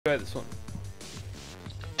Try this one.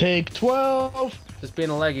 Take 12. Just being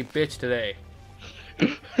a laggy bitch today.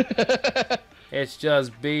 It's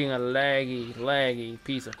just being a laggy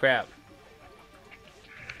piece of crap.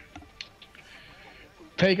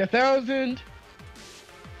 Take 1,000.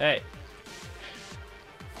 Hey.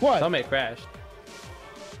 What? Somebody crashed.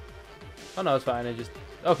 Oh no, it's fine. I just...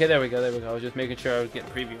 Okay, there we go, there we go. I was just making sure I was getting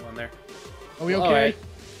preview on there. Are we okay? Right.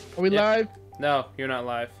 Are we live? No, you're not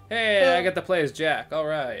live. Hey, I get to play as Jack.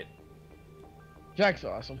 Alright. Jack's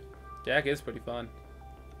awesome. Jack is pretty fun.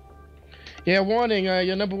 Yeah, warning, your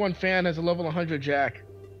 #1 fan has a level 100 Jack.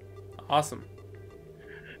 Awesome.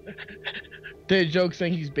 Did a joke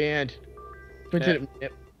saying he's banned. Yeah.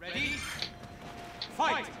 Ready?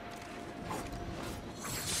 Fight!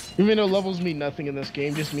 Even though levels mean nothing in this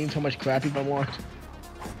game, just means how much crap you've unlocked.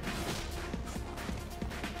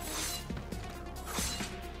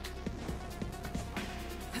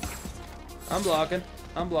 I'm blocking.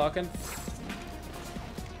 I'm blocking.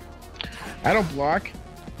 I don't block.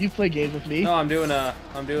 You play games with me. No, I'm doing a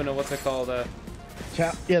what's it called?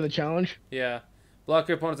 Yeah, the challenge. Yeah. Block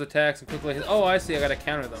your opponent's attacks and quickly hit. Oh, I see. I gotta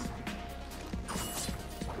counter them.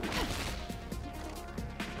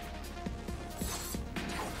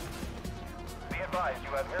 Be advised, you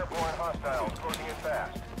have airborne hostiles closing in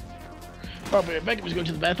fast. Oh, but Beckham was going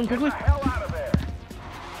to the bathroom quickly. Get the hell out of there!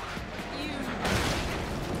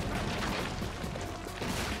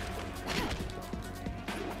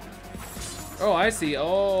 Oh, I see.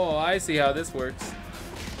 Oh, I see how this works.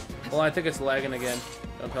 Well, I think it's lagging again.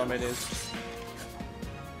 Don't tell me it is.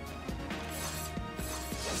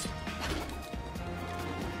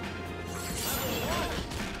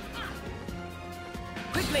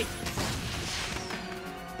 Quickly!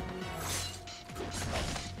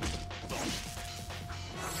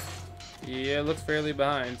 Yeah, it looks fairly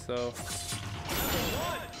behind, so...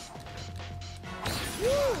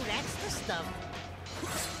 Woo, that's the stuff.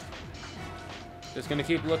 Just gonna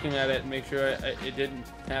keep looking at it and make sure it didn't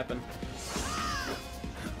happen.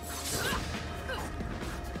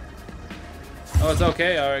 Oh, it's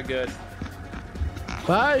okay? Alright, good.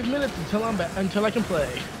 5 minutes until I'm back, until I can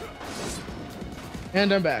play.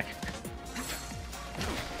 And I'm back.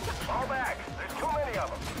 Fall back! There's too many of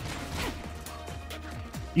them!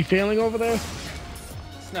 You failing over there?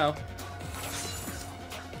 No.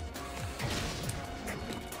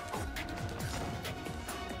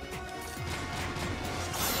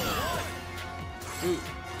 Ooh.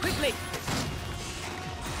 Quickly!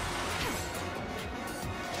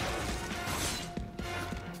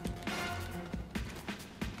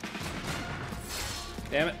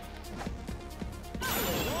 Damn it.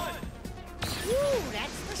 Woo,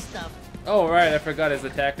 that's the stuff. Oh, right, I forgot his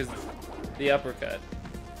attack is the uppercut.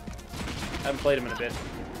 I haven't played him in a bit.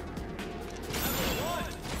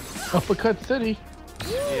 Uppercut City.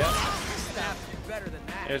 Yeah.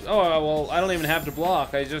 There's, oh, well, I don't even have to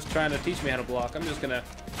block. He's just trying to teach me how to block. I'm just gonna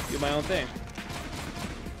do my own thing.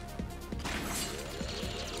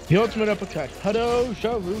 The ultimate uppercut. Hado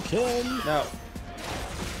Shoryuken. No.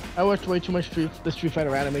 I watched way too much the Street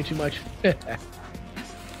Fighter anime too much.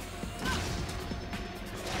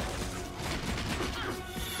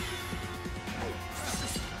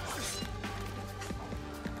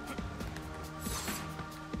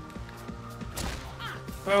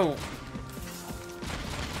 Oh.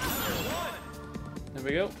 There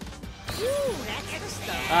we go. Woo, that's the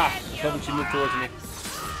stuff. Ah, hoping she moved towards me.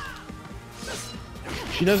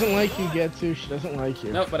 She doesn't like you, Getsu. She doesn't like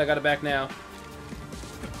you. Nope, but I got it back now.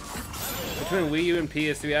 Between Wii U and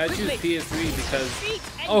PS3, I choose PS3 because,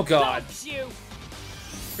 oh god,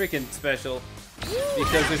 freaking special.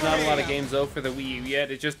 Because there's not a lot of games out for the Wii U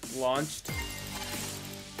yet. It just launched,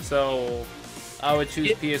 so I would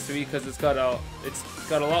choose PS3 because it's got a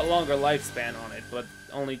lot longer lifespan on it, but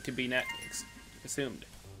only to be assumed.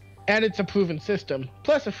 And it's a proven system.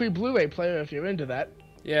 Plus a free Blu-ray player if you're into that.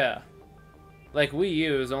 Yeah, like Wii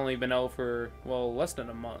U has only been out for, well, less than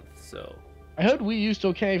a month, so. I heard Wii U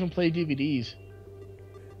still can't even play DVDs.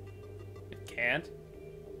 It can't?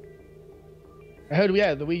 I heard,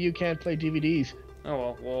 yeah, the Wii U can't play DVDs.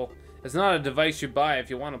 Oh, well, it's not a device you buy if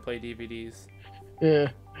you want to play DVDs.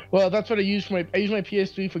 Yeah. Well, that's what I use for I use my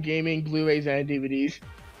PS3 for gaming, Blu-rays, and DVDs.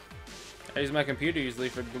 I use my computer usually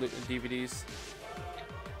for DVDs.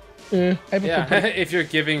 Yeah. If you're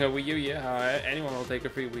giving a Wii U, yeah, anyone will take a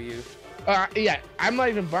free Wii U. Yeah, I'm not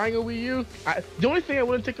even buying a Wii U. The only thing I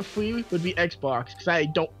wouldn't take a free would be Xbox, because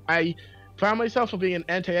I pride myself for being an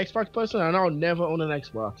anti-Xbox person, and I'll never own an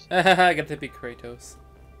Xbox. I got to be Kratos.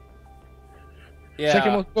 Yeah.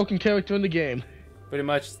 Second most broken character in the game. Pretty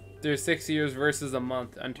much, there's 6 years versus a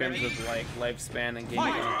month in terms of like lifespan and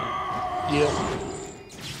gaming. Yeah.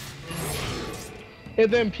 And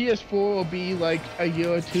then PS4 will be like a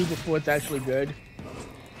year or two before it's actually good.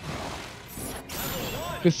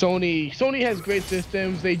 Because Sony has great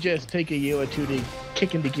systems, they just take a year or two to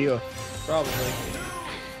kick into gear. Probably.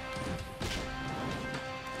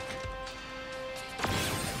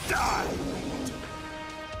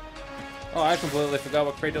 Oh, I completely forgot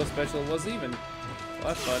what Kratos special was even.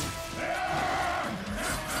 Well, that's fun.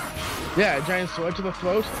 Yeah, a giant sword to the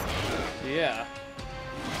throat. Yeah.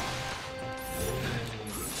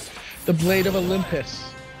 The Blade of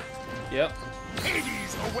Olympus. Yep.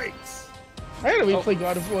 Hades awaits. I gotta replay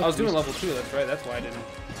God of War. I was doing level 2, that's right, that's why I didn't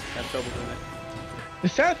have trouble doing it. The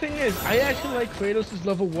sad thing is, I actually like Kratos'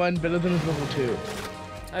 level 1 better than his level 2.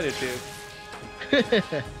 I do too.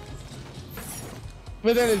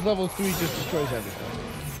 But then his level 3 just destroys everything.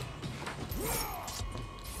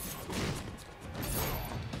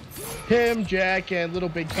 Him, Jack, and Little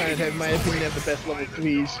Big Planet have, in my opinion, have the best level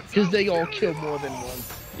 3s. Because they all kill more than one.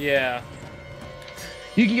 Yeah.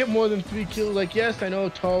 You can get more than 3 kills. Like, yes, I know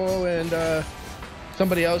Toro and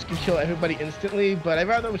somebody else can kill everybody instantly, but I'd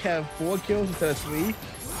rather have 4 kills instead of 3.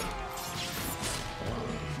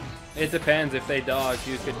 It depends. If they dodge,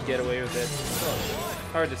 you could get away with it.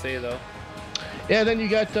 Hard to say though. Yeah, then you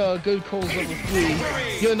got Good Cold level 3.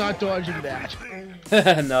 You're not dodging that.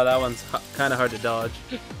 No, that one's kind of hard to dodge.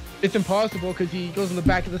 It's impossible because he goes in the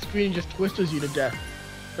back of the screen and just twists you to death.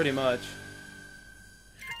 Pretty much.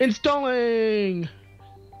 Installing!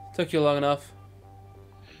 Took you long enough.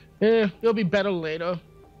 Yeah, it'll be better later.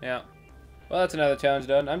 Yeah. Well, that's another challenge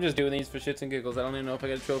done. I'm just doing these for shits and giggles. I don't even know if I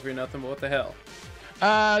get a trophy or nothing, but what the hell.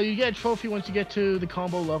 You get a trophy once you get to the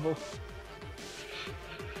combo level.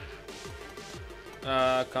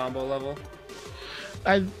 Combo level?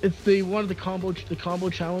 It's the one of the combo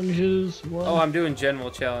challenges. One. Oh, I'm doing general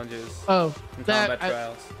challenges. Oh, And that combat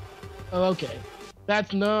trials. Oh, okay.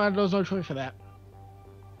 There's no trophy for that.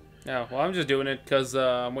 Yeah, well, I'm just doing it because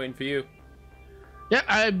I'm waiting for you. Yeah,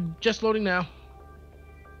 I'm just loading now.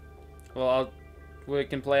 Well, we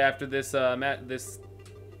can play after this this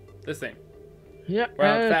thing. Yeah. We're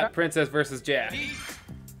on Fat Princess versus Jack.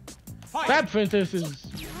 Fat Princess is...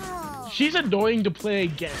 She's annoying to play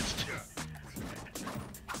against.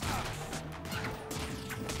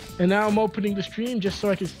 And now I'm opening the stream just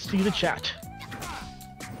so I can see the chat.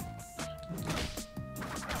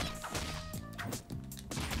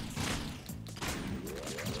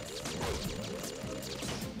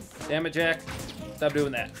 Damn it, Jack. Stop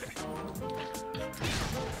doing that.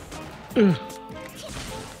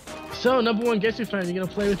 So, number 1 Getsu fan, you gonna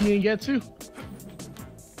play with me in Getsu?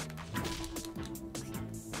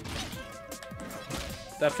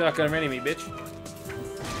 Stop shotgun running me, bitch.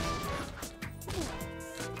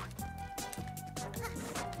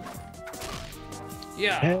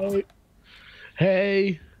 Yeah. Hey.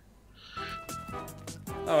 Hey.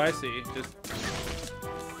 Oh, I see. Just...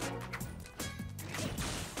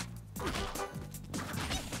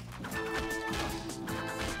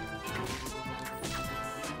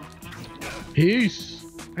 Peace.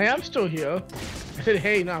 Hey, I'm still here. I said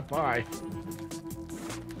hey, not bye.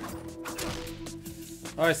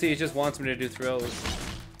 Oh, I see. He just wants me to do throws.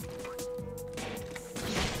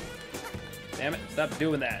 Damn it. Stop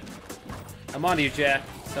doing that. I'm onto you, Jack.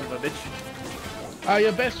 Son of a bitch.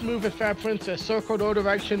 Your best move at Fat Princess, circle, no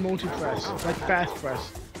direction, multi-press. Like fast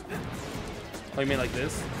press. Oh, you mean like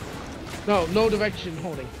this? No, no direction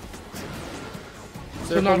holding.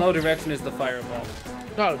 Circle, no direction is the fireball.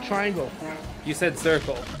 No, triangle. You said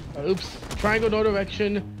circle. Oops. Triangle, no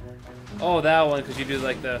direction. Oh, that one, because you do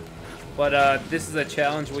like the... But this is a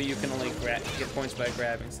challenge where you can only get points by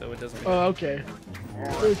grabbing, so it doesn't... Oh, okay.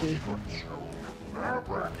 Okay.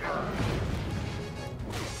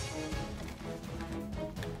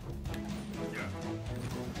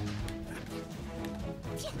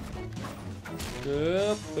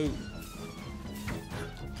 Boom.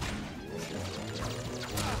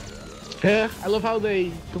 Yeah, I love how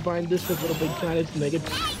they combine this with Little Big Planets and make it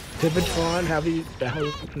Pivotron, how you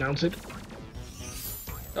pronounce it.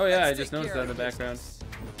 Oh yeah, I just noticed that in the background.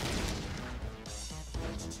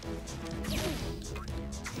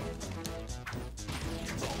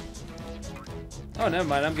 Oh, never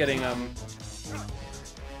mind. I'm getting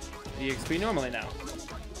EXP normally now.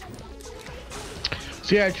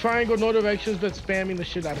 So yeah, triangle, no directions, but spamming the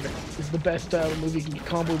shit out of it is the best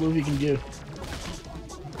combo move you can do.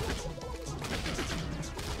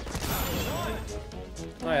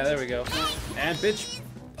 Oh yeah, there we go. And bitch.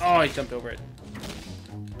 Oh, he jumped over it.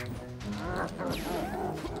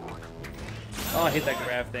 Oh, I hate that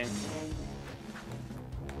grab thing.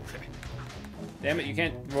 Damn it, you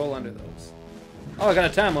can't roll under those. Oh, I got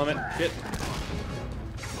a time limit. Shit.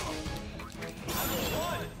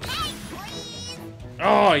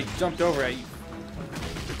 Oh, he jumped over at you.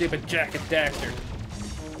 Stupid jacket dactor.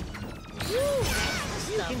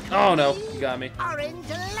 Oh no, you got me. Orange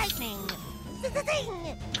lightning.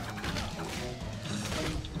 Zing.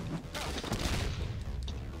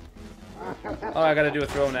 Oh, I gotta do a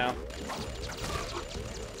throw now.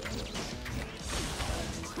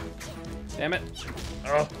 Damn it.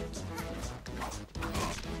 Oh.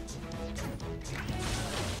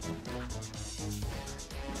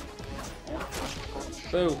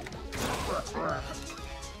 Boom.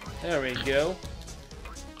 There we go.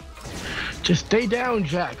 Just stay down,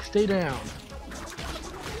 Jack. Stay down.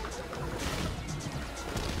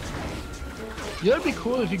 You know, it'd be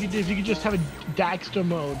cool if you could just have a Daxter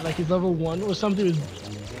mode, like his level 1 or something with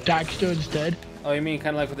Daxter instead. Oh, you mean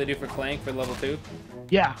kind of like what they do for Clank for level 2?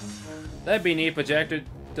 Yeah. That'd be neat, but Jack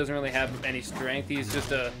doesn't really have any strength. He's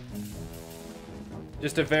just a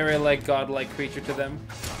very like godlike creature to them.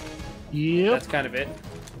 Yep. That's kind of it.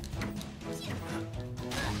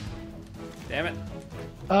 Damn it.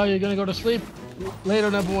 Oh, you're gonna go to sleep? Later,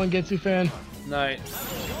 number 1 Getsu fan. Night.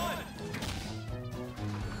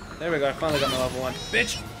 There we go, I finally got my level 1.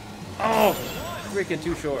 Bitch! Oh! Freaking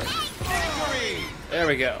too short. There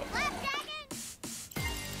we go.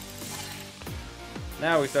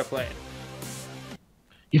 Now we start playing.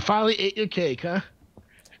 You finally ate your cake, huh?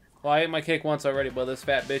 Well, I ate my cake once already, but this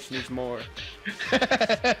fat bitch needs more.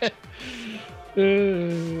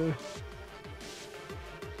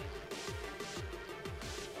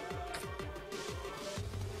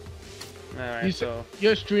 Alright, so...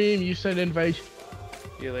 Your stream, you send invite.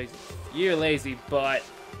 You're lazy butt.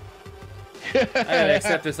 I gotta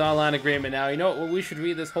accept this online agreement now. You know what? Well, we should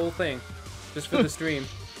read this whole thing. Just for the stream.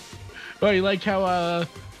 Oh, you like how,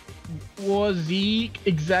 Warzy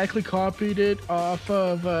exactly copied it off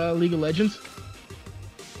of, League of Legends?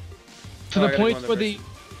 To the point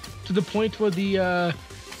where the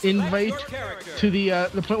invite to the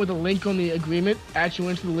point where the link on the agreement actually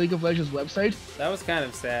went to the League of Legends website. That was kind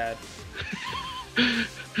of sad.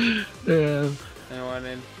 Yeah. You know what I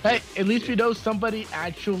mean? Hey, at least we know somebody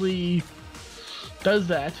actually does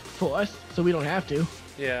that for us, so we don't have to.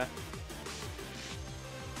 Yeah.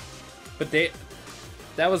 But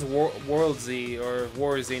that was World Z or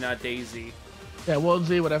War Z, not DayZ. Yeah, World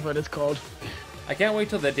Z, whatever it is called. I can't wait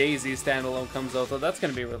till the DayZ standalone comes out, though. That's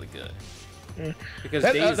gonna be really good. Yeah. Because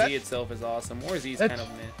DayZ itself is awesome. War Z is kind of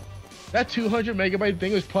meh. That 200 megabyte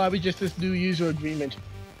thing was probably just this new user agreement.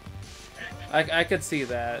 I could see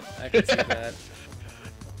that. I could see that.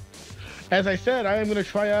 As I said, I am gonna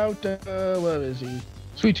try out. What is he?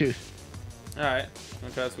 Sweet Tooth. All right, I'm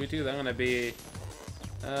gonna try Sweet Tooth. I'm gonna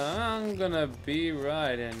be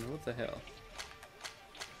riding. What the hell?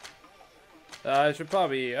 I should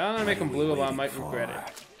probably. I'm gonna make him blue, but I might regret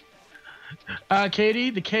it. Katie,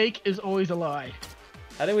 the cake is always a lie.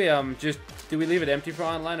 How do we do we leave it empty for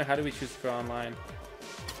online, or how do we choose for online?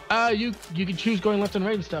 You can choose going left and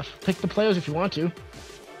right and stuff. Pick the players if you want to.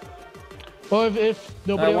 Or if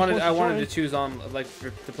nobody I wanted to choose on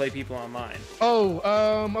to play people online. Oh,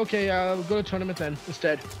 okay. Go to tournament then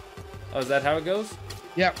instead. Oh, is that how it goes?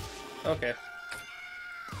 Yep. Okay.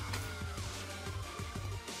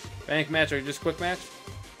 Rank match or just quick match?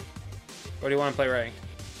 Or do you want to play ranked?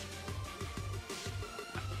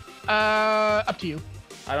 Up to you.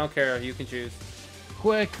 I don't care. You can choose.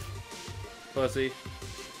 Quick. Pussy.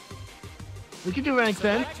 We can do rank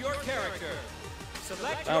then. Select your character.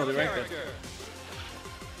 Select Oh, your the rank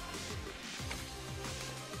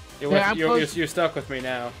character. You're stuck with me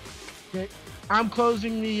now. Okay. I'm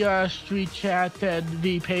closing the street chat and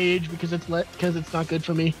the page because it's not good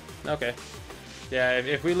for me. Okay. Yeah,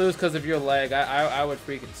 if we lose because of your leg, I would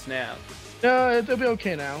freaking snap. No, it'll be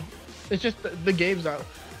okay now. It's just the game's out.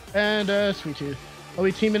 And Sweet Tooth. Are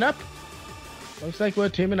we teaming up? Looks like we're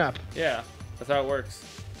teaming up. Yeah, that's how it works.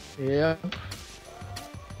 Yep.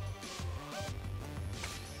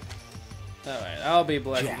 Alright, I'll be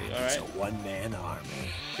blessed. Alright. a one-man army.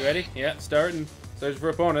 You ready? Yeah, starting. Search for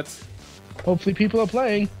opponents. Hopefully people are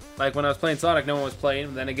playing. Like when I was playing Sonic, no one was playing.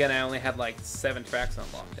 And then again, I only had like 7 tracks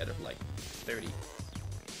unlocked out of like 30.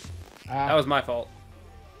 That was my fault.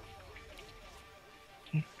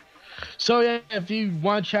 So yeah, if you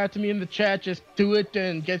want to chat to me in the chat, just do it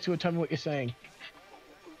and get to it. Tell me what you're saying.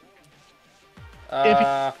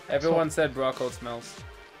 Everyone said Brockcold smells.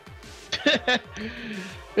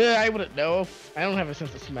 Yeah, I wouldn't know. I don't have a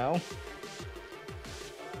sense of smell.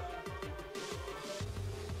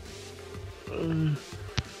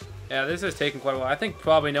 Yeah, this is taking quite a while. I think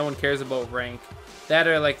probably no one cares about rank. That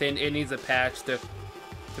or like it needs a patch to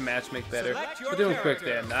match make better. We're doing quick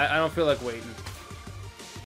then. I don't feel like waiting.